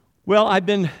Well, I've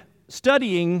been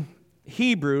studying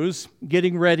Hebrews,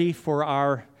 getting ready for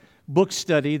our book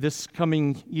study this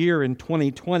coming year in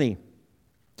 2020.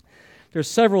 There's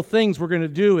several things we're going to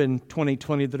do in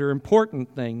 2020 that are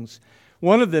important things.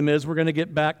 One of them is we're going to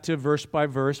get back to verse by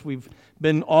verse. We've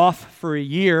been off for a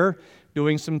year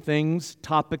doing some things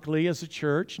topically as a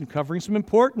church and covering some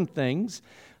important things,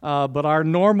 but our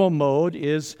normal mode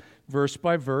is verse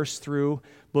by verse through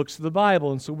books of the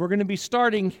Bible. And so we're going to be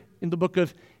starting in the book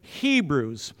of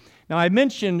Hebrews. Now, I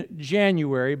mentioned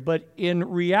January, but in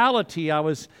reality, I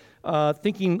was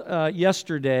thinking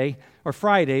yesterday or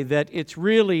Friday that it's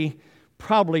really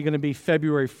probably going to be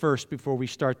February 1st before we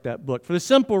start that book, for the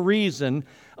simple reason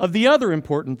of the other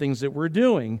important things that we're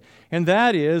doing, and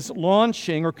that is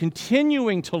launching or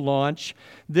continuing to launch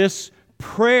this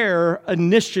prayer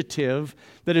initiative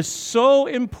that is so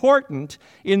important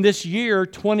in this year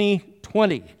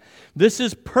 2020. This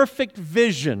is perfect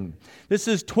vision. This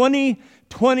is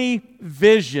 2020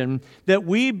 vision that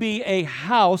we be a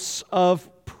house of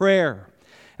prayer.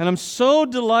 And I'm so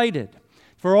delighted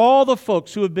for all the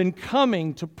folks who have been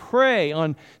coming to pray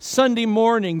on Sunday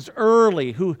mornings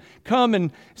early, who come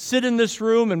and sit in this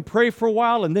room and pray for a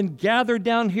while and then gather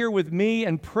down here with me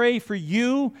and pray for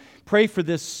you, pray for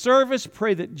this service,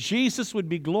 pray that Jesus would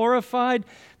be glorified.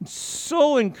 I'm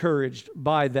so encouraged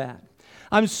by that.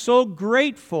 I'm so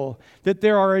grateful that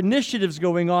there are initiatives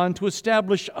going on to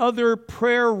establish other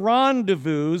prayer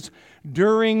rendezvous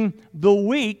during the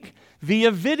week via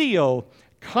video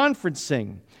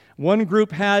conferencing. One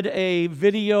group had a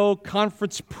video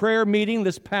conference prayer meeting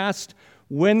this past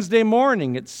Wednesday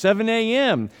morning at 7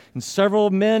 a.m. And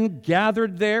several men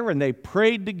gathered there and they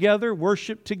prayed together,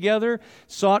 worshiped together,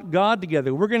 sought God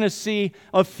together. We're going to see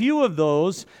a few of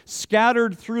those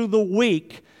scattered through the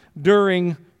week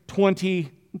during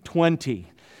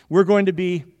 2020. We're going to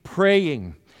be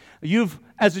praying.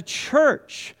 As a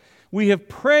church, we have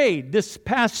prayed this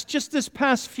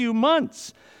past few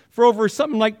months for over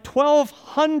something like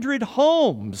 1,200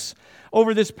 homes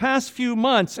over this past few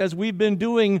months as we've been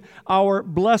doing our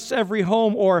Bless Every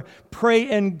Home or Pray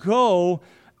and Go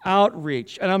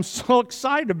outreach. And I'm so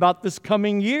excited about this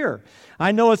coming year.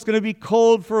 I know it's going to be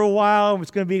cold for a while. It's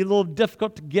going to be a little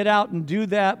difficult to get out and do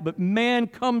that. But man,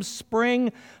 come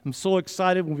spring, I'm so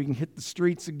excited when we can hit the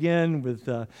streets again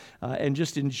and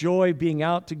just enjoy being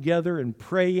out together and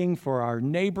praying for our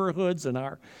neighborhoods and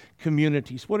our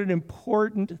communities. What an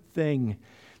important thing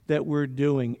that we're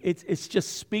doing. It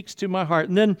just speaks to my heart.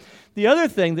 And then the other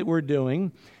thing that we're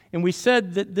doing, and we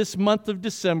said that this month of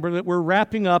December that we're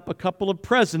wrapping up a couple of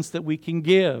presents that we can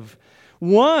give.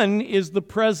 One is the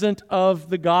present of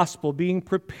the gospel, being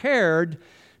prepared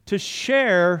to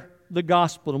share the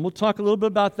gospel. And we'll talk a little bit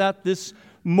about that this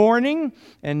morning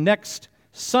and next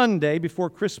Sunday before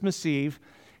Christmas Eve.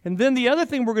 And then the other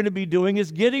thing we're going to be doing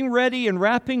is getting ready and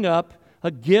wrapping up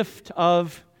a gift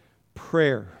of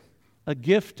prayer. A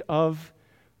gift of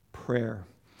prayer.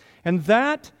 And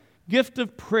that gift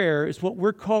of prayer is what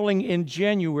we're calling in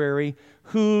January,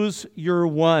 Who's Your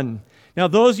One? Now,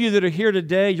 those of you that are here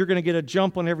today, you're going to get a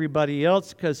jump on everybody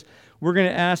else because we're going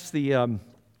to ask the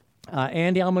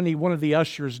Andy, I'm going to need one of the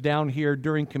ushers down here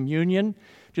during communion,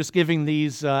 just giving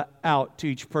these out to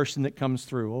each person that comes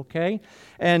through, okay?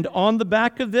 And on the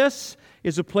back of this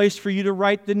is a place for you to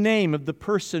write the name of the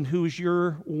person who's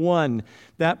your one,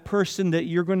 that person that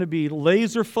you're going to be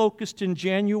laser focused in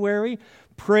January,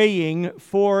 praying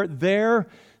for their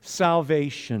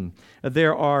salvation.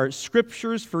 There are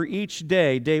scriptures for each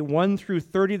day. Day 1 through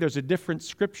 30, there's a different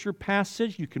scripture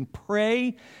passage. You can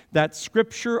pray that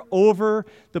scripture over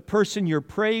the person you're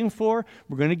praying for.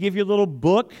 We're going to give you a little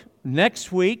book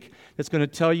next week that's going to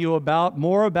tell you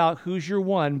more about who's your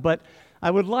one. But I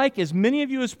would like as many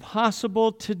of you as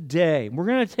possible today.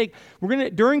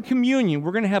 During communion,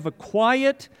 we're going to have a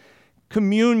quiet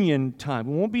communion time.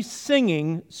 We won't be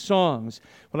singing songs.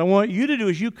 What I want you to do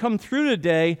as you come through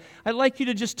today, I'd like you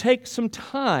to just take some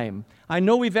time. I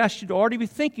know we've asked you to already be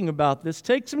thinking about this.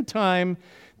 Take some time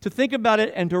to think about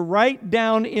it and to write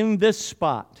down in this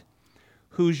spot,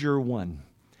 who's your one?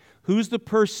 Who's the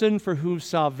person for whose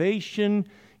salvation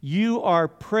you are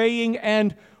praying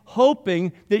and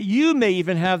hoping that you may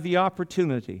even have the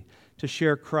opportunity to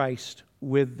share Christ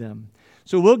with them.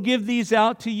 So we'll give these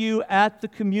out to you at the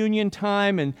communion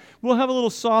time, and we'll have a little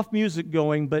soft music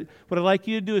going, but what I'd like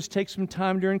you to do is take some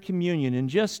time during communion and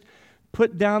just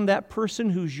put down that person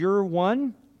who's your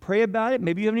one, pray about it.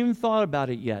 Maybe you haven't even thought about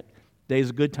it yet. Today's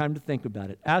a good time to think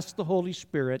about it. Ask the Holy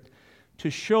Spirit to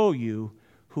show you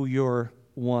who your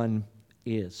one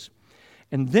is.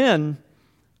 And then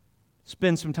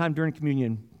spend some time during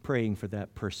communion praying for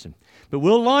that person. But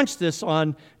we'll launch this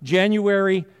on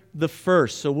January the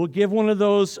first. So we'll give one of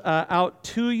those out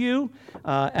to you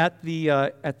at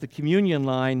the communion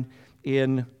line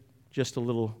in just a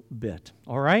little bit.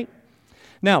 All right?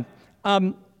 Now,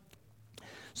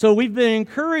 so we've been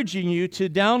encouraging you to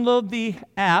download the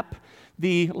app,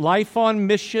 the Life on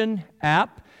Mission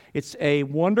app. It's a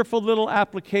wonderful little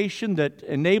application that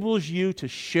enables you to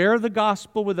share the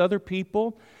gospel with other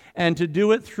people and to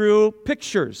do it through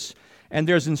pictures. And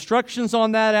there's instructions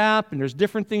on that app, and there's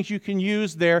different things you can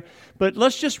use there. But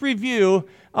let's just review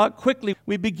quickly.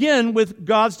 We begin with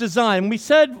God's design. We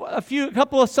said a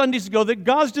couple of Sundays ago that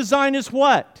God's design is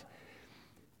what?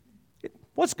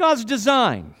 What's God's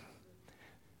design?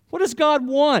 What does God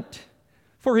want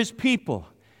for His people?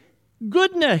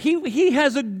 Goodness. He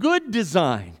has a good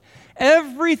design.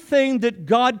 Everything that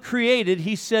God created,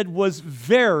 He said, was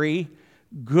very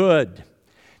good.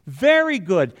 Very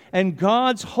good. And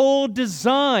God's whole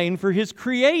design for His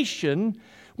creation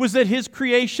was that His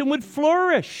creation would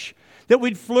flourish, that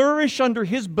we'd flourish under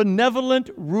His benevolent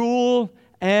rule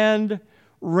and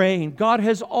reign. God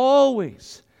has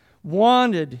always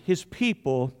wanted His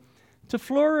people to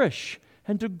flourish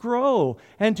and to grow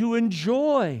and to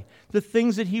enjoy the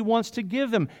things that He wants to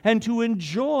give them and to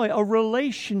enjoy a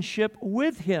relationship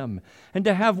with Him and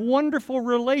to have wonderful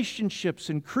relationships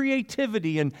and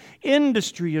creativity and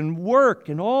industry and work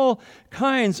and all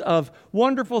kinds of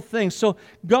wonderful things. So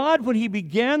God, when He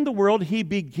began the world, He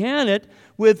began it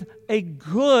with a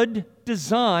good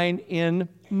design in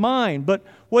mind. But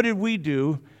what did we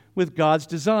do with God's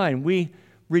design? We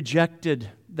rejected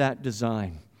that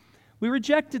design. We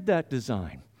rejected that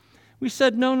design. We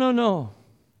said, no.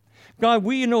 God,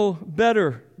 we know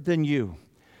better than you.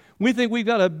 We think we've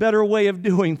got a better way of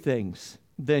doing things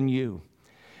than you.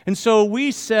 And so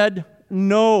we said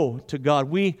no to God.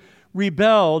 We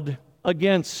rebelled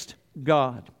against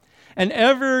God. And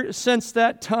ever since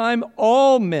that time,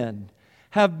 all men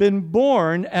have been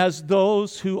born as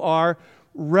those who are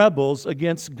rebels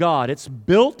against God. It's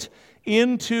built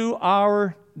into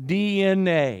our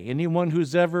DNA. Anyone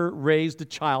who's ever raised a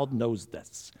child knows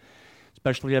this,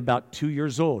 especially about 2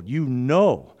 years old. You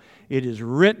know it is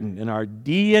written in our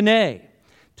DNA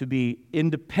to be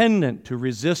independent, to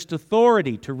resist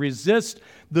authority, to resist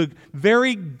the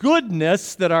very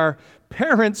goodness that our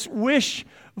parents wish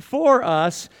for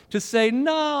us, to say,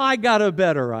 no, I got a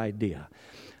better idea.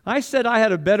 I said I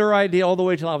had a better idea all the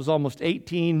way till I was almost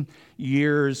 18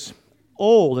 years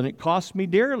old, and it cost me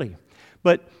dearly.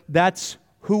 But that's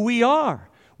who we are.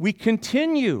 We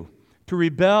continue to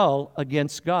rebel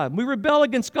against God. We rebel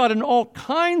against God in all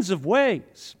kinds of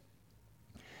ways.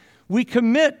 We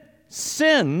commit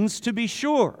sins, to be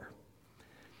sure.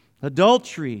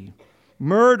 Adultery,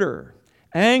 murder,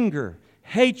 anger,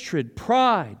 hatred,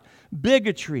 pride,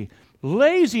 bigotry,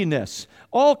 laziness,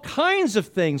 all kinds of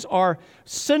things are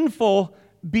sinful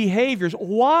behaviors.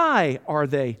 Why are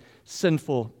they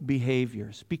sinful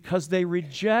behaviors? Because they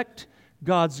reject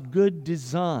God's good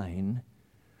design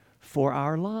for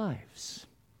our lives.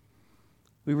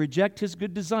 We reject His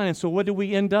good design. And so what do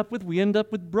we end up with? We end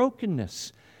up with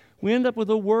brokenness. We end up with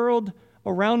a world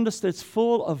around us that's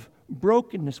full of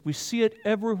brokenness. We see it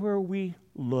everywhere we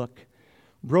look.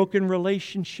 Broken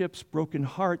relationships, broken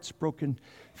hearts, broken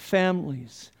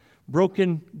families,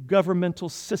 broken governmental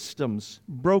systems,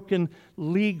 broken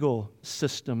legal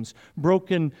systems,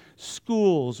 broken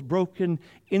schools, broken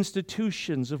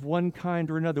institutions of one kind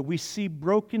or another. We see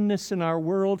brokenness in our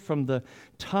world from the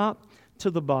top to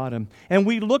the bottom. And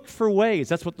we look for ways,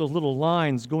 that's what the little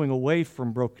lines going away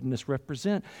from brokenness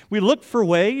represent. We look for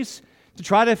ways to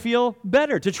try to feel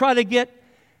better, to try to get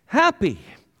happy,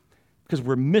 because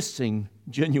we're missing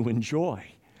genuine joy.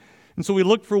 And so we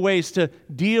look for ways to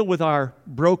deal with our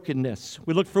brokenness.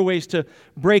 We look for ways to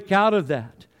break out of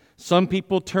that. Some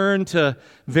people turn to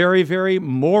very, very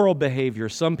moral behavior.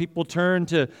 Some people turn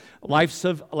to life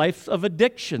of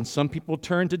addiction. Some people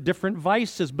turn to different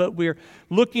vices. But we're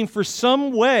looking for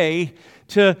some way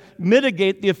to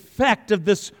mitigate the effect of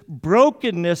this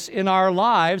brokenness in our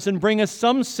lives and bring us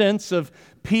some sense of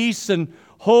peace and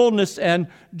wholeness and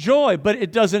joy. But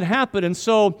it doesn't happen. And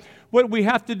so what we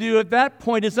have to do at that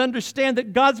point is understand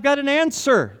that God's got an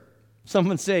answer.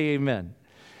 Someone say amen.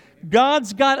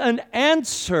 God's got an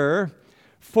answer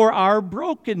for our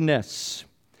brokenness.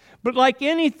 But like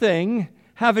anything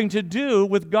having to do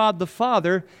with God the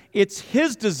Father, it's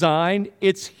His design,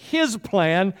 it's His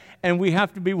plan, and we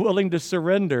have to be willing to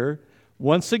surrender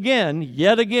once again,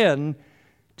 yet again,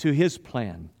 to His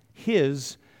plan,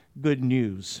 His good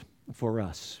news for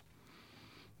us.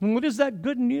 And what is that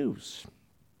good news?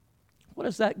 What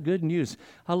is that good news?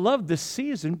 I love this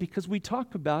season because we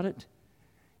talk about it.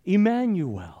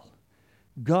 Emmanuel,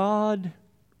 God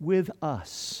with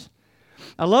us.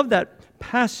 I love that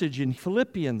passage in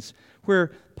Philippians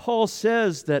where Paul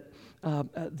says that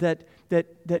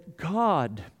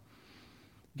God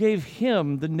gave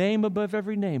him the name above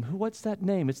every name. What's that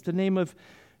name? It's the name of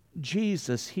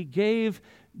Jesus. He gave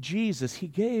Jesus. He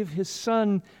gave his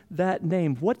Son that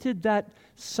name. What did that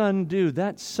Son do?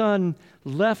 That Son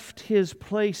left his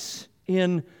place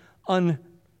in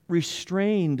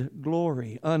unrestrained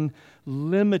glory,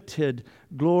 unlimited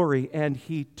glory, and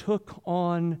he took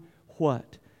on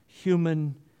what?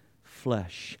 Human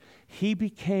flesh. He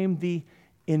became the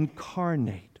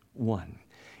incarnate one.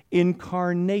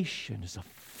 Incarnation is a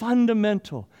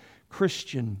fundamental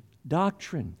Christian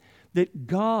doctrine that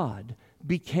God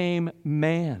became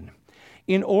man.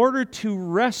 In order to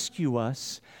rescue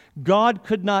us, God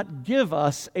could not give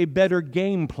us a better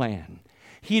game plan.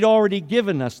 He'd already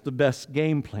given us the best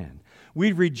game plan.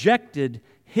 We rejected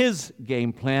His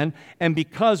game plan, and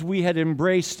because we had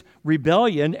embraced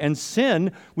rebellion and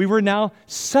sin, we were now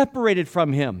separated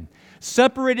from Him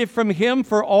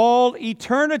for all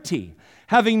eternity,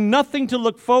 having nothing to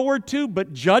look forward to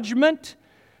but judgment,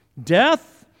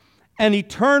 death, and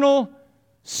eternal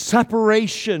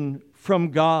separation from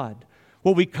God.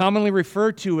 What we commonly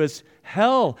refer to as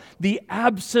hell, the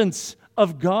absence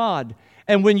of God.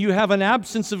 And when you have an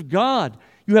absence of God,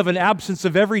 you have an absence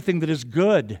of everything that is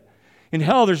good. In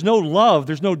hell, there's no love,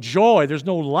 there's no joy, there's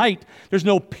no light, there's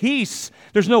no peace,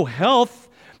 there's no health,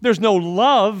 there's no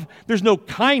love, there's no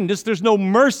kindness, there's no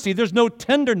mercy, there's no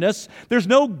tenderness, there's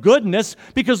no goodness,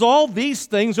 because all these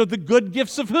things are the good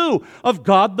gifts of who? Of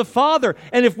God the Father.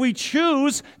 And if we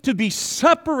choose to be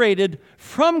separated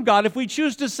from God, if we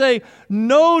choose to say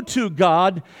no to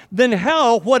God, then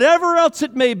hell, whatever else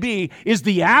it may be, is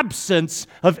the absence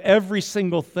of every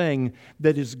single thing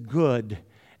that is good.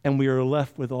 And we are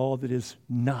left with all that is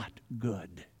not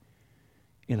good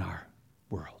in our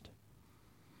world.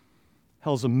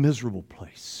 Hell's a miserable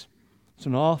place. It's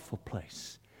an awful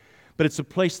place. But it's a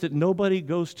place that nobody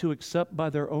goes to except by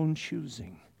their own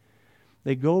choosing.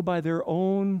 They go by their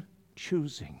own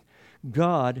choosing.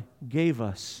 God gave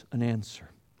us an answer.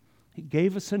 He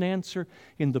gave us an answer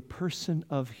in the person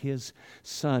of His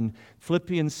Son.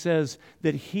 Philippians says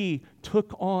that He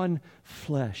took on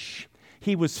flesh.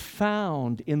 He was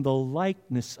found in the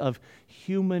likeness of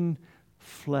human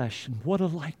flesh. And what a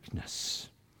likeness.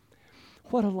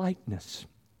 What a likeness.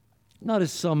 Not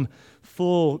as some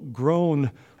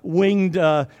full-grown, winged,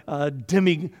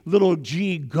 little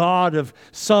g god of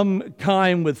some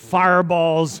kind with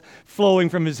fireballs flowing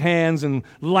from His hands and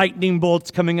lightning bolts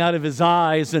coming out of His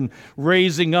eyes and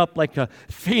raising up like a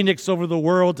phoenix over the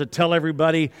world to tell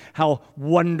everybody how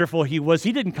wonderful He was.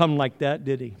 He didn't come like that,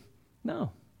 did He?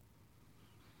 No.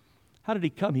 How did He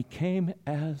come? He came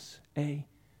as a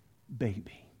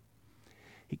baby.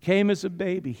 He came as a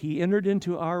baby. He entered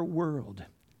into our world.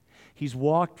 He's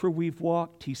walked where we've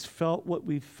walked. He's felt what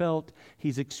we've felt.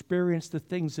 He's experienced the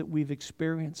things that we've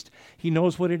experienced. He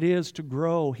knows what it is to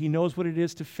grow. He knows what it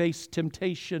is to face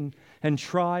temptation and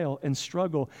trial and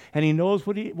struggle. And He knows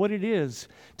what it is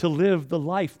to live the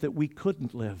life that we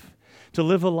couldn't live. To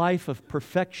live a life of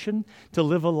perfection, to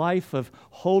live a life of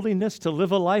holiness, to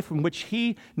live a life in which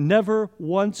He never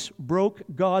once broke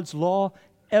God's law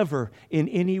ever in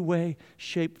any way,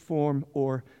 shape, form,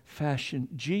 or fashion.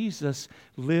 Jesus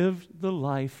lived the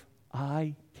life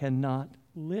I cannot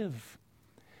live.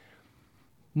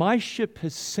 My ship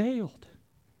has sailed.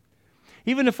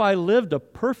 Even if I lived a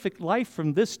perfect life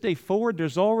from this day forward,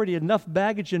 there's already enough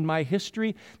baggage in my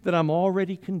history that I'm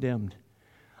already condemned.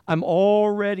 I'm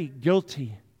already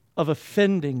guilty of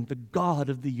offending the God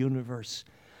of the universe.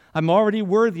 I'm already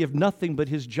worthy of nothing but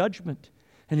His judgment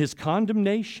and His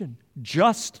condemnation.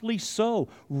 Justly so,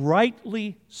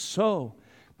 rightly so.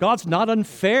 God's not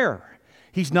unfair.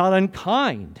 He's not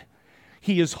unkind.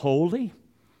 He is holy.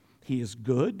 He is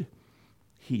good.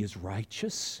 He is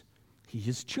righteous. He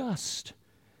is just.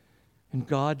 And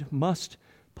God must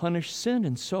punish sin,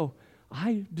 and so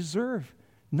I deserve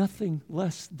nothing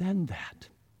less than that.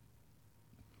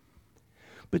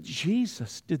 But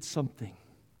Jesus did something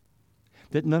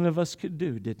that none of us could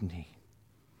do, didn't He?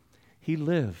 He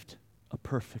lived a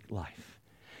perfect life.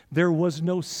 There was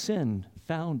no sin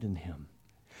found in Him.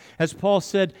 As Paul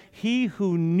said, He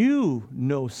who knew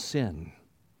no sin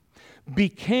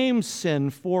became sin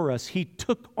for us. He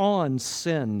took on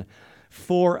sin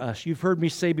for us. You've heard me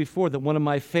say before that one of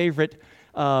my favorite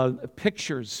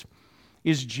pictures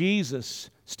is Jesus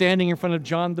standing in front of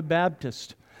John the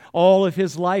Baptist. All of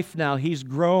his life now, he's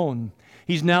grown.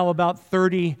 He's now about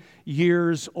 30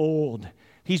 years old.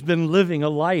 He's been living a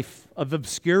life of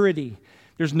obscurity,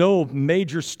 There's no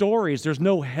major stories. There's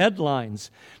no headlines.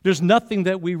 There's nothing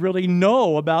that we really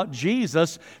know about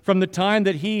Jesus from the time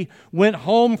that he went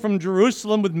home from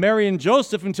Jerusalem with Mary and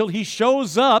Joseph until he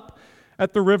shows up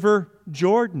at the River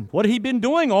Jordan. What had he been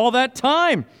doing all that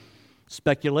time?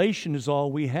 Speculation is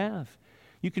all we have.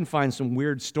 You can find some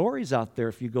weird stories out there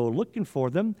if you go looking for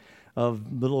them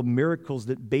of little miracles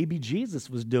that baby Jesus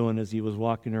was doing as he was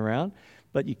walking around,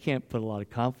 but you can't put a lot of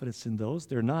confidence in those.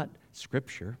 They're not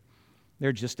Scripture.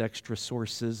 They're just extra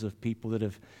sources of people that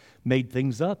have made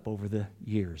things up over the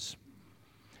years.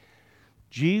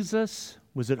 Jesus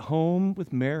was at home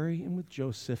with Mary and with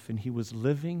Joseph, and he was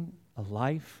living a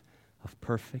life of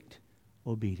perfect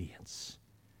obedience.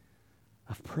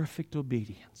 Of perfect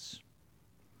obedience.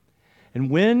 And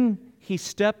when he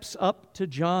steps up to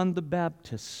John the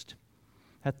Baptist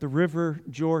at the River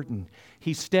Jordan,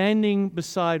 he's standing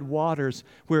beside waters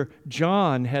where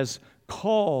John has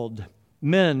called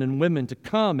men and women to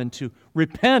come and to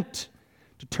repent,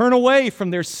 to turn away from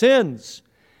their sins.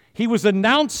 He was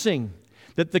announcing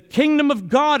that the kingdom of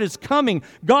God is coming.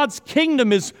 God's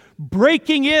kingdom is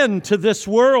breaking into this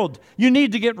world. You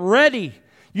need to get ready.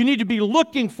 You need to be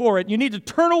looking for it. You need to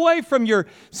turn away from your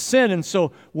sin. And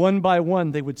so one by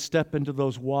one, they would step into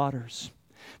those waters.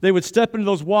 They would step into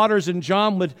those waters, and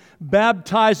John would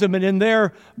baptize them, and in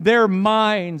their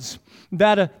minds,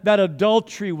 that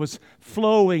adultery was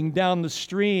flowing down the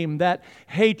stream, that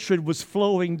hatred was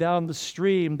flowing down the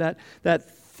stream, that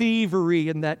thievery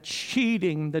and that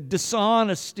cheating, the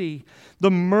dishonesty,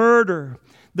 the murder,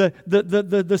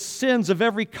 the sins of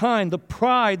every kind, the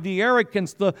pride, the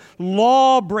arrogance, the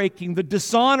law-breaking, the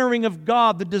dishonoring of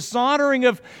God, the dishonoring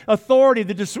of authority,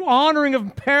 the dishonoring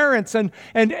of parents, and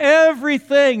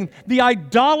everything, the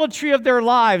idolatry of their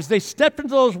lives. They stepped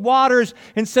into those waters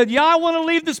and said, yeah, I want to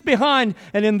leave this behind.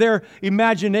 And in their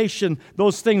imagination,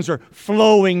 those things are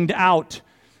flowing out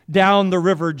down the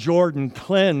River Jordan,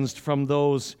 cleansed from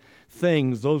those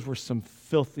things. Those were some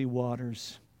filthy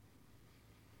waters.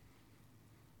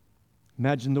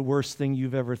 Imagine the worst thing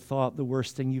you've ever thought, the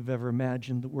worst thing you've ever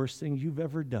imagined, the worst thing you've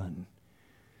ever done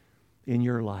in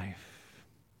your life.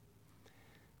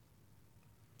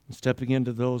 And stepping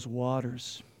into those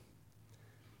waters.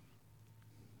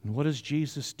 And what does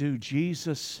Jesus do?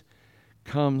 Jesus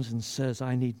comes and says,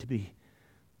 I need to be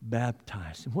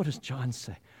baptized. And what does John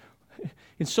say?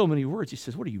 In so many words, he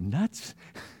says, what are you, nuts?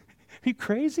 Are you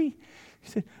crazy? He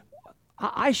said,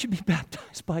 I should be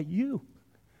baptized by you.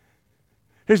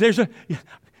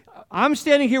 I'm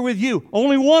standing here with you.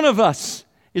 Only one of us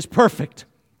is perfect.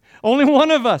 Only one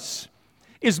of us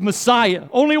is Messiah.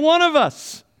 Only one of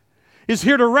us is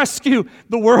here to rescue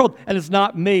the world. And it's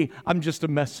not me. I'm just a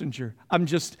messenger. I'm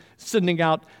just sending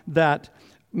out that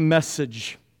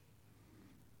message.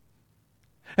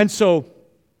 And so,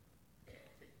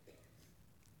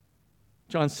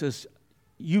 John says,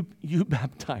 you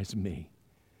baptize me.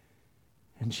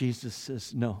 And Jesus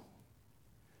says, no.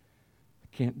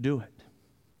 Can't do it.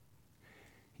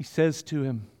 He says to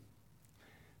him,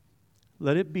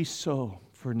 let it be so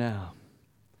for now,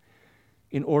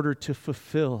 in order to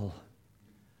fulfill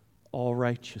all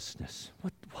righteousness.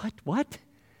 What?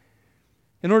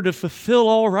 In order to fulfill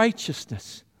all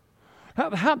righteousness.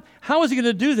 How is he going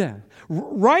to do that?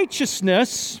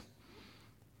 Righteousness,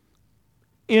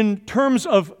 in terms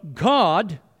of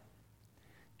God,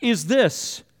 is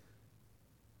this: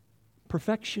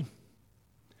 perfection.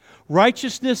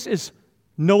 Righteousness is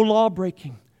no law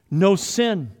breaking, no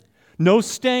sin, no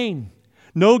stain,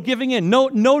 no giving in, no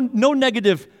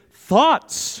negative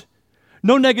thoughts,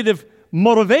 no negative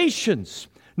motivations,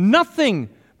 nothing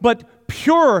but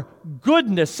pure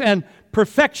goodness and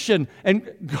perfection.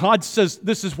 And God says,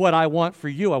 this is what I want for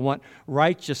you. I want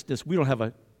righteousness. We don't have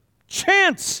a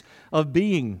chance of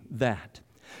being that.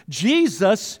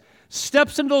 Jesus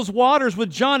steps into those waters with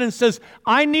John and says,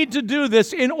 I need to do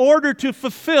this in order to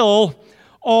fulfill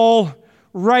all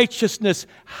righteousness.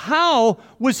 How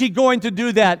was he going to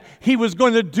do that? He was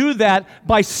going to do that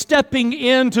by stepping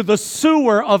into the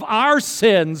sewer of our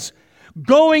sins,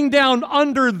 going down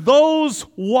under those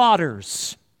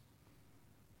waters,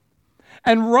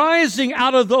 and rising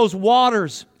out of those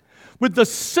waters with the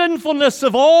sinfulness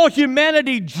of all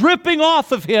humanity dripping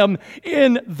off of him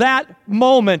in that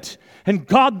moment. And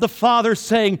God the Father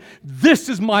saying, this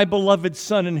is my beloved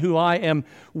Son in whom I am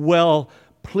well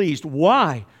pleased.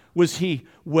 Why was he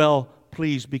well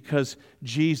pleased? Because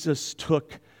Jesus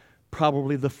took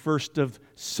probably the first of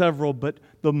several, but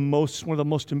one of the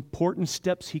most important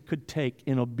steps he could take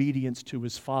in obedience to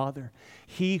his Father.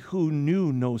 He who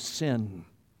knew no sin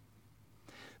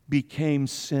became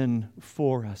sin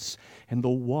for us. And the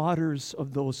waters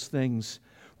of those things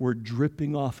were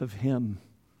dripping off of him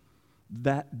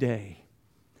that day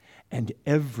and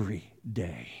every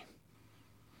day.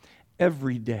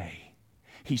 Every day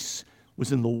he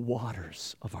was in the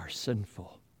waters of our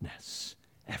sinfulness.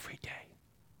 Every day.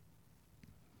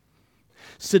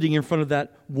 Sitting in front of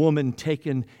that woman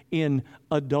taken in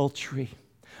adultery.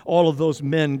 All of those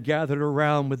men gathered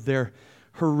around with their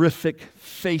horrific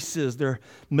faces, their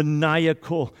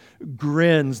maniacal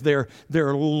grins, their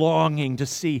longing to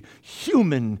see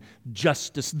human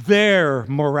justice, their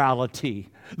morality,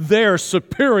 their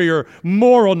superior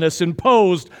moralness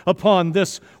imposed upon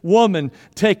this woman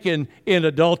taken in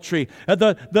adultery.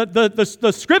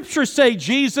 The scriptures say,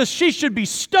 Jesus, she should be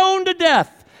stoned to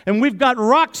death. And we've got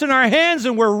rocks in our hands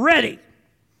and we're ready.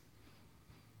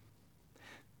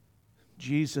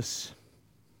 Jesus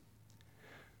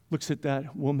looks at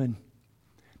that woman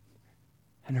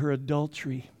and her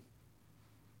adultery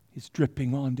is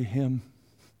dripping onto him.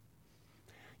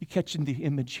 You catching the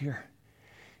image here?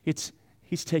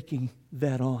 He's taking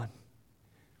that on.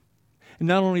 And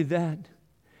not only that,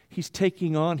 he's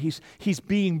taking on, he's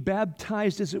being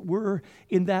baptized, as it were,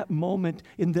 in that moment,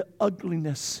 in the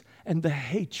ugliness and the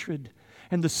hatred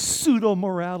and the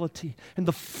pseudo-morality and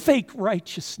the fake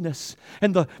righteousness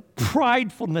and the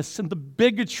pridefulness and the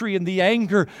bigotry and the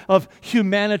anger of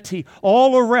humanity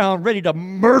all around, ready to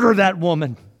murder that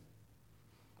woman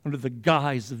under the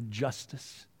guise of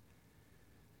justice.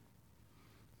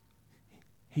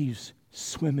 He's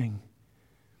swimming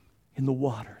in the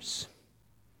waters.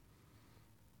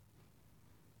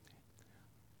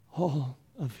 All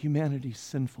of humanity's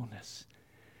sinfulness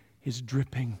is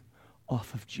dripping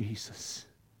off of Jesus.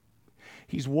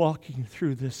 He's walking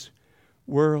through this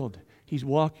world. He's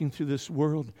walking through this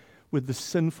world with the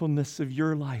sinfulness of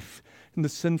your life and the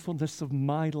sinfulness of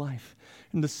my life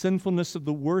and the sinfulness of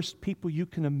the worst people you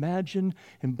can imagine.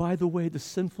 And by the way, the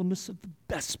sinfulness of the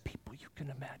best people you can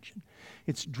imagine.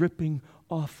 It's dripping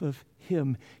off of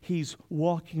him. He's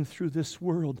walking through this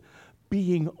world,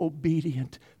 being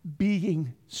obedient,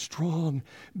 being strong,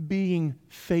 being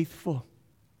faithful,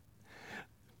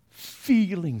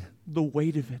 feeling the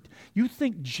weight of it. You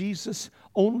think Jesus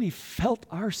only felt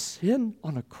our sin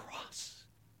on a cross?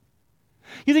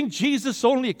 You think Jesus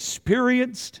only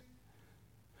experienced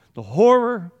the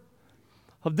horror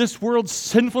of this world's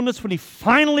sinfulness when he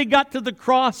finally got to the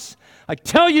cross? I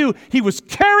tell you, he was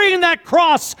carrying that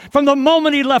cross from the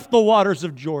moment he left the waters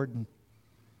of Jordan.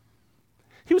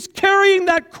 He was carrying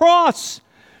that cross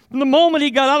from the moment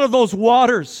he got out of those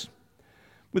waters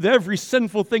with every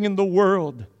sinful thing in the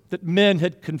world that men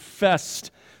had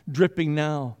confessed dripping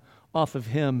now off of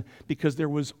him, because there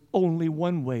was only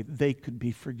one way they could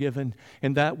be forgiven,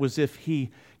 and that was if he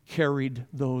carried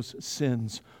those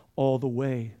sins all the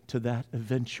way to that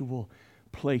eventual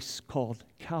place called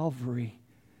Calvary,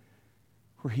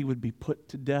 where he would be put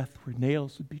to death, where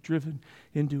nails would be driven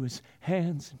into his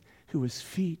hands and to his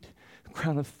feet, a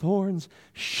crown of thorns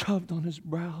shoved on his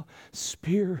brow,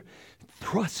 spear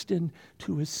thrust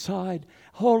into his side.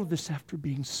 All of this after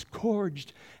being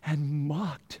scourged and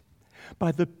mocked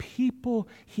by the people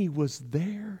he was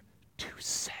there to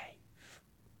save.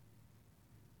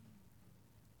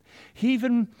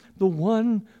 Even the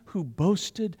one who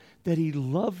boasted that he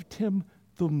loved him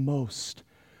the most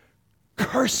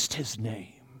cursed his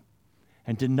name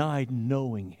and denied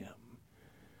knowing him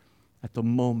at the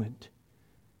moment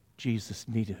Jesus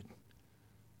needed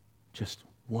just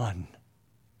one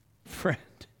friend.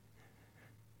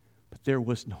 But there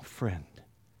was no friend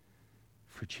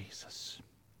for Jesus.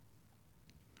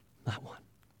 Not one.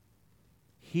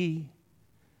 He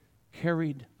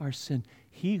carried our sin.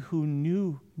 He who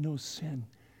knew no sin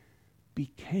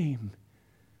became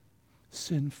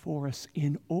sin for us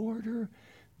in order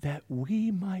that we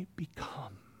might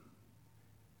become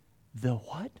the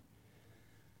what?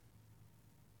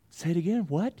 Say it again.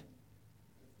 What?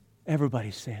 Everybody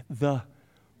say it. The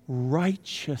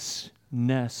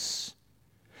righteousness.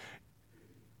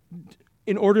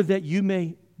 In order that you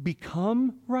may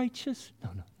become righteous?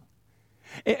 No.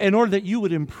 In order that you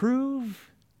would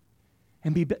improve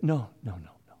and be better? No. That's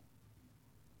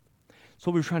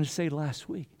what we were trying to say last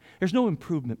week. There's no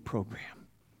improvement program.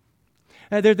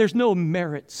 There's no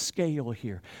merit scale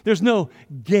here. There's no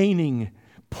gaining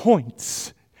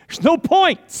points. There's no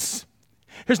points.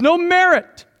 There's no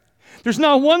merit. There's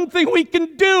not one thing we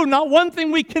can do, not one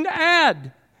thing we can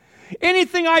add.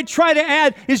 Anything I try to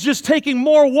add is just taking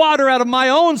more water out of my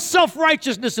own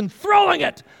self-righteousness and throwing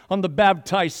it on the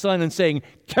baptized Son and saying,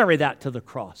 carry that to the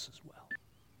cross as well.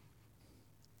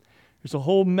 There's a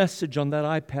whole message on that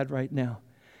iPad right now.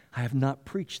 I have not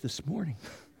preached this morning.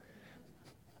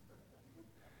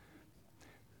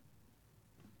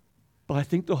 But I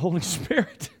think the Holy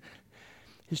Spirit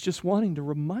is just wanting to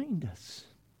remind us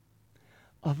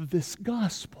of this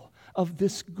gospel, of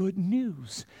this good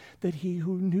news, that he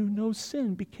who knew no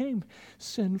sin became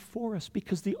sin for us.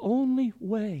 Because the only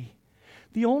way,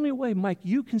 Mike,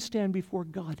 you can stand before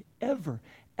God ever.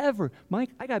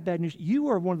 Mike, I got bad news. You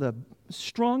are one of the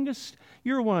strongest.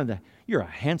 You're a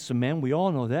handsome man. We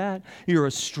all know that. You're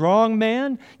a strong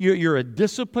man. You're a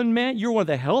disciplined man. You're one of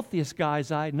the healthiest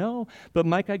guys I know. But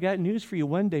Mike, I got news for you.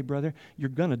 One day, brother, you're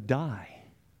going to die.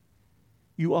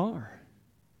 You are.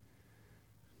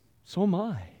 So am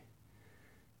I.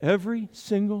 Every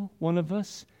single one of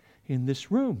us in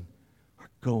this room are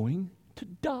going to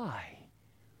die.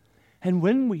 And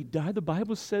when we die, the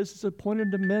Bible says it's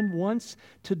appointed to men once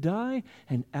to die,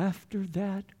 and after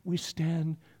that we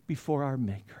stand before our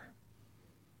Maker.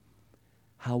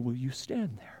 How will you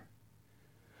stand there?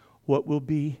 What will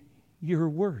be your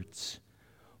words?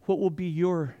 What will be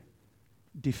your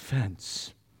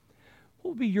defense?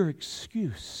 What will be your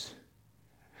excuse?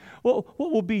 What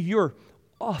will be your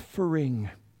offering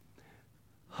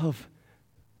of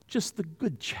just the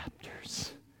good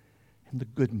chapters and the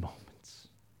good moments?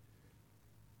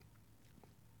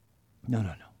 No.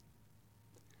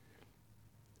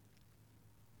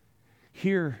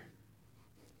 Here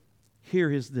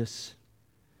is this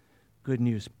good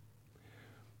news.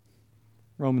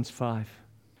 Romans 5.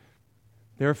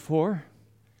 Therefore,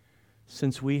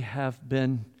 since we have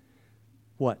been,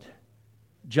 what?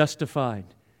 Justified.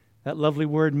 That lovely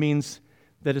word means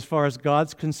that as far as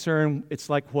God's concerned, it's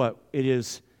like what? It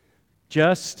is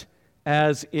just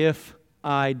as if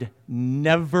I'd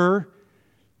never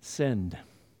sinned.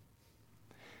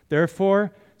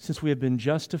 Therefore, since we have been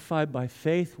justified by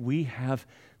faith, we have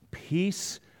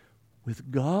peace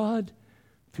with God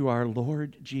through our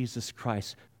Lord Jesus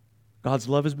Christ. God's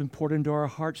love has been poured into our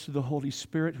hearts through the Holy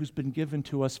Spirit who's been given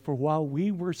to us. For while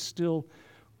we were still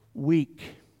weak,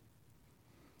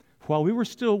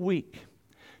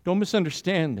 don't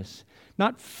misunderstand this,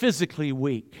 not physically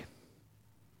weak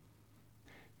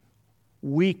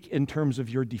in terms of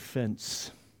your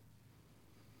defense.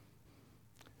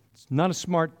 It's not a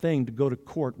smart thing to go to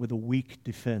court with a weak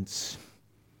defense,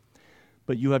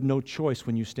 but you have no choice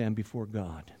when you stand before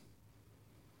God.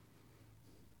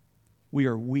 We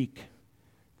are weak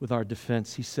with our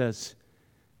defense. He says,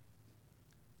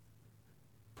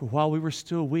 for while we were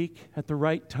still weak, at the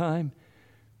right time,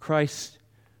 Christ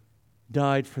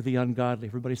died for the ungodly.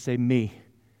 Everybody say me.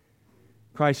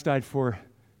 Christ died for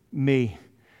me,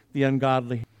 the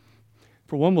ungodly.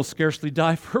 For one will scarcely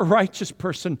die for a righteous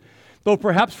person, though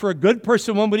perhaps for a good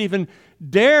person one would even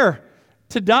dare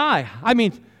to die. I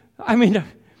mean,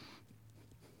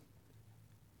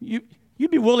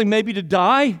 you'd be willing maybe to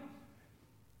die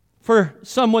for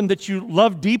someone that you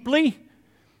love deeply,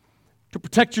 to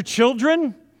protect your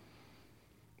children,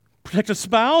 protect a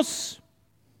spouse.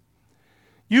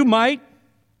 You might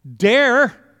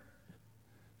dare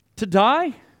to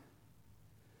die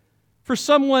for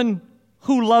someone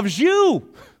who loves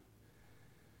you,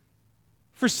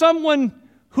 for someone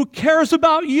who cares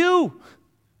about you,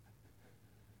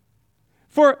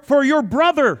 for your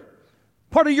brother,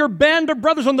 part of your band of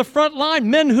brothers on the front line,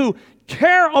 men who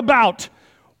care about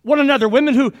one another,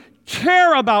 women who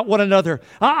care about one another.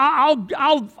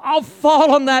 I'll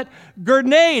fall on that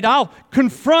grenade. I'll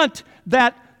confront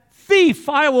that thief.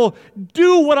 I will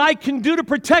do what I can do to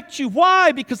protect you.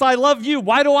 Why? Because I love you.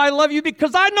 Why do I love you?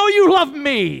 Because I know you love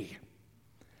me.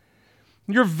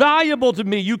 You're valuable to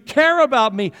me. You care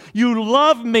about me. You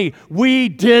love me. We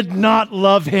did not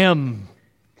love him.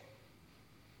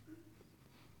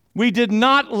 We did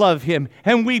not love him.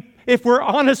 And if we're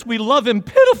honest, we love him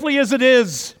pitifully as it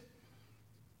is.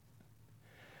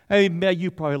 Hey,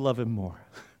 you probably love him more.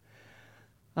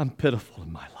 I'm pitiful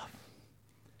in my love.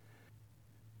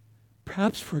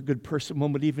 Perhaps for a good person,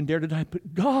 one would even dare to die,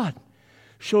 but God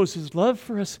shows his love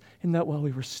for us in that while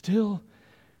we were still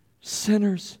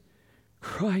sinners,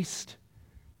 Christ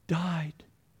died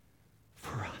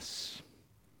for us.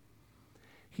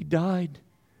 He died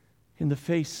in the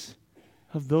face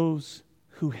of those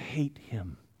who hate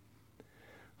him,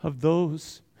 of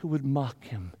those who would mock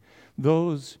him,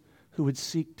 those who would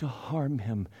seek to harm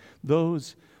him,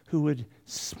 those who would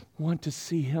want to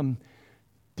see him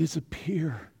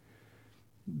disappear,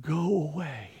 go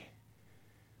away.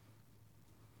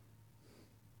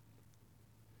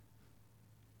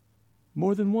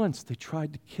 More than once they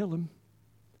tried to kill him.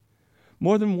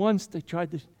 More than once they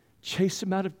tried to chase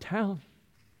him out of town.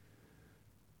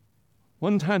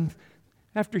 One time,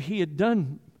 after he had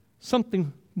done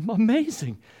something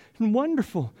amazing and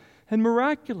wonderful and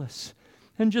miraculous,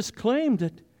 and just claimed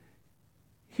that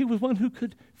He was one who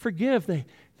could forgive. They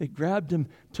grabbed him,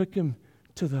 took him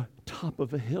to the top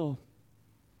of a hill.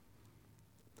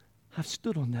 I've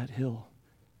stood on that hill.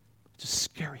 It's a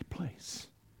scary place.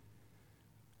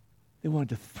 They wanted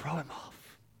to throw him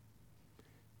off.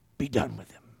 Be done with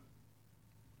him.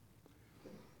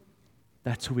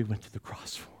 That's who we went to the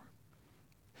cross for.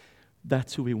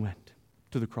 That's who we went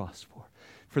to the cross for.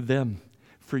 For them,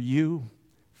 for you,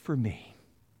 for me.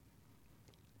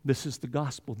 This is the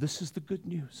gospel. This is the good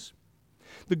news.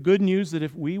 The good news that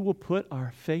if we will put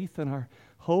our faith and our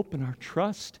hope and our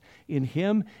trust in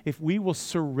Him, if we will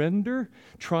surrender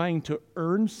trying to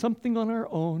earn something on our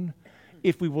own,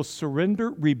 if we will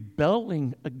surrender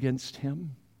rebelling against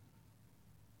Him,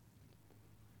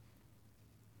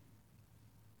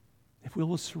 if we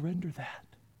will surrender that,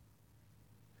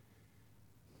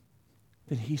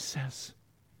 then He says,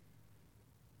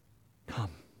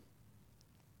 come.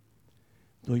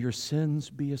 Though your sins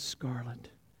be as scarlet,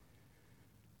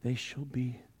 they shall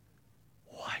be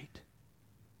white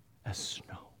as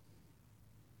snow.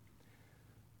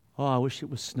 Oh, I wish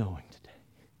it was snowing today.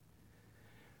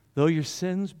 Though your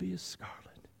sins be as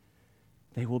scarlet,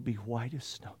 they will be white as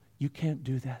snow. You can't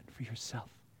do that for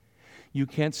yourself. You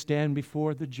can't stand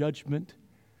before the judgment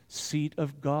seat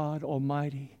of God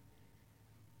Almighty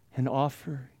and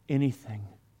offer anything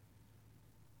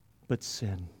but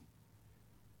sin.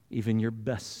 Even your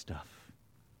best stuff.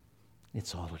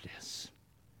 It's all it is.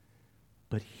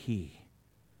 But He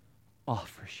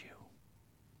offers you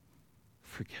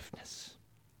forgiveness.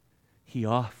 He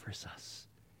offers us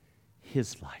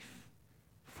His life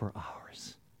for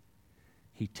ours.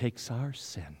 He takes our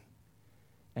sin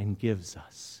and gives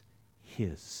us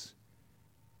His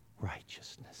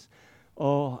righteousness.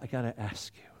 Oh, I got to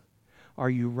ask you, are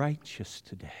you righteous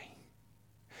today?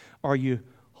 Are you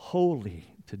holy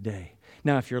today?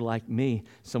 Now, if you're like me,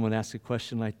 someone asks a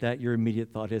question like that, your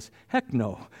immediate thought is, heck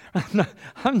no,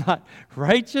 I'm not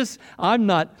righteous, I'm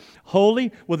not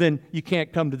holy. Well, then you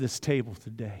can't come to this table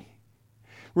today.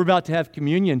 We're about to have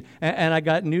communion, and I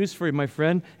got news for you, my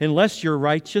friend. Unless you're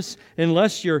righteous,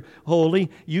 unless you're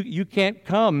holy, you can't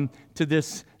come to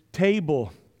this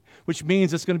table, which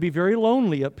means it's going to be very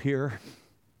lonely up here.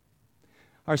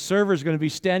 Our server's going to be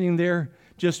standing there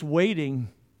just waiting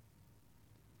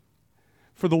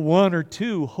for the one or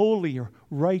two holy or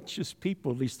righteous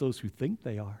people, at least those who think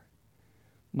they are,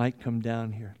 might come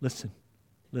down here. Listen.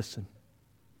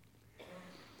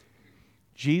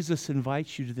 Jesus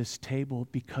invites you to this table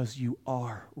because you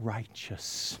are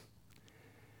righteous.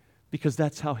 Because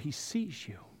that's how He sees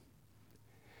you.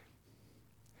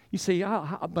 You say,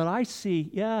 yeah, but I see,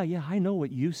 yeah, I know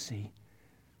what you see.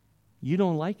 You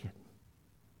don't like it.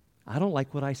 I don't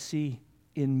like what I see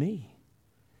in me.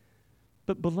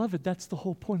 But beloved, that's the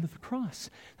whole point of the cross.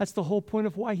 That's the whole point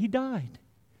of why He died.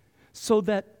 So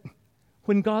that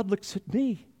when God looks at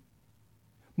me,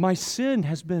 my sin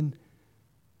has been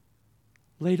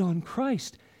laid on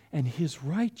Christ, and His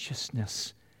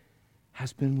righteousness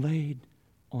has been laid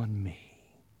on me.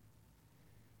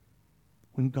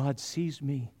 When God sees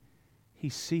me, He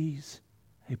sees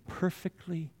a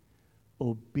perfectly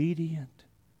obedient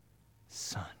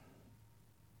Son.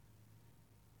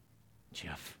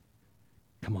 Jeff,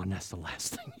 come on, that's the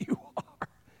last thing you are.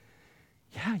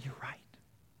 Yeah, you're right.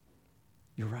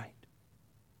 You're right.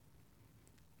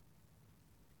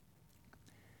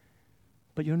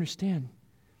 But you understand,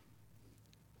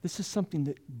 this is something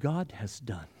that God has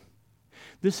done.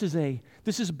 This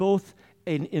is both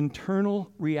an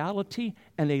internal reality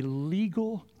and a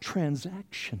legal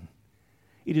transaction.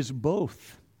 It is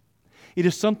both. It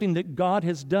is something that God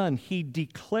has done. He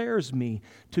declares me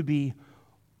to be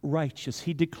righteous.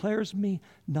 He declares me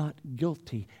not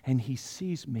guilty, and He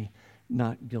sees me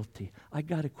not guilty. I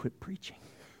got to quit preaching.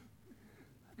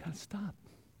 I got to stop.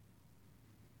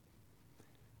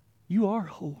 You are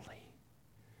holy.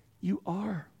 You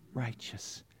are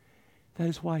righteous. That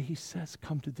is why He says,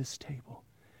 come to this table.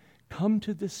 Come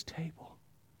to this table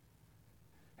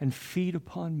and feed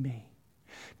upon me.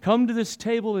 Come to this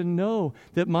table and know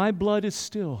that my blood is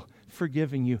still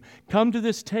forgiving you. Come to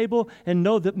this table and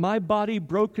know that my body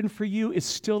broken for you is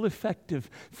still effective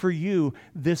for you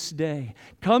this day.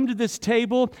 Come to this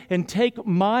table and take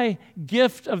my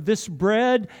gift of this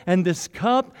bread and this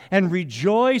cup and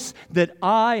rejoice that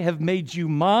I have made you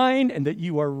mine and that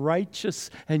you are righteous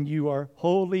and you are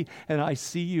holy, and I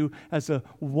see you as a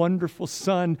wonderful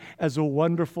son, as a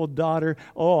wonderful daughter.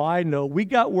 Oh, I know. We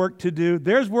got work to do.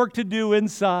 There's work to do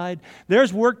inside.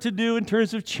 There's work to do in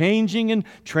terms of changing and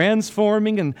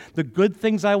transforming and the good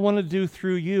things I want to do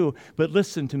through you. But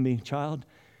listen to me, child.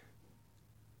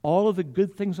 All of the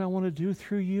good things I want to do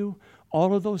through you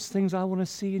all of those things I want to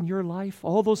see in your life,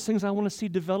 all those things I want to see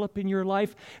develop in your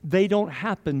life, they don't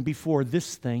happen before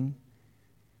this thing.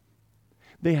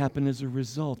 They happen as a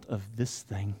result of this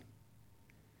thing.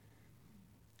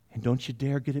 And don't you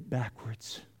dare get it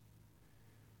backwards.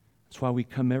 That's why we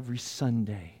come every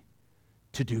Sunday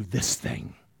to do this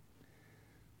thing.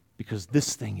 Because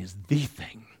this thing is the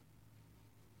thing.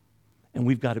 And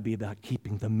we've got to be about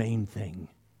keeping the main thing.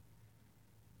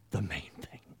 The main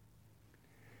thing.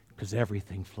 Because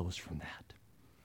everything flows from that.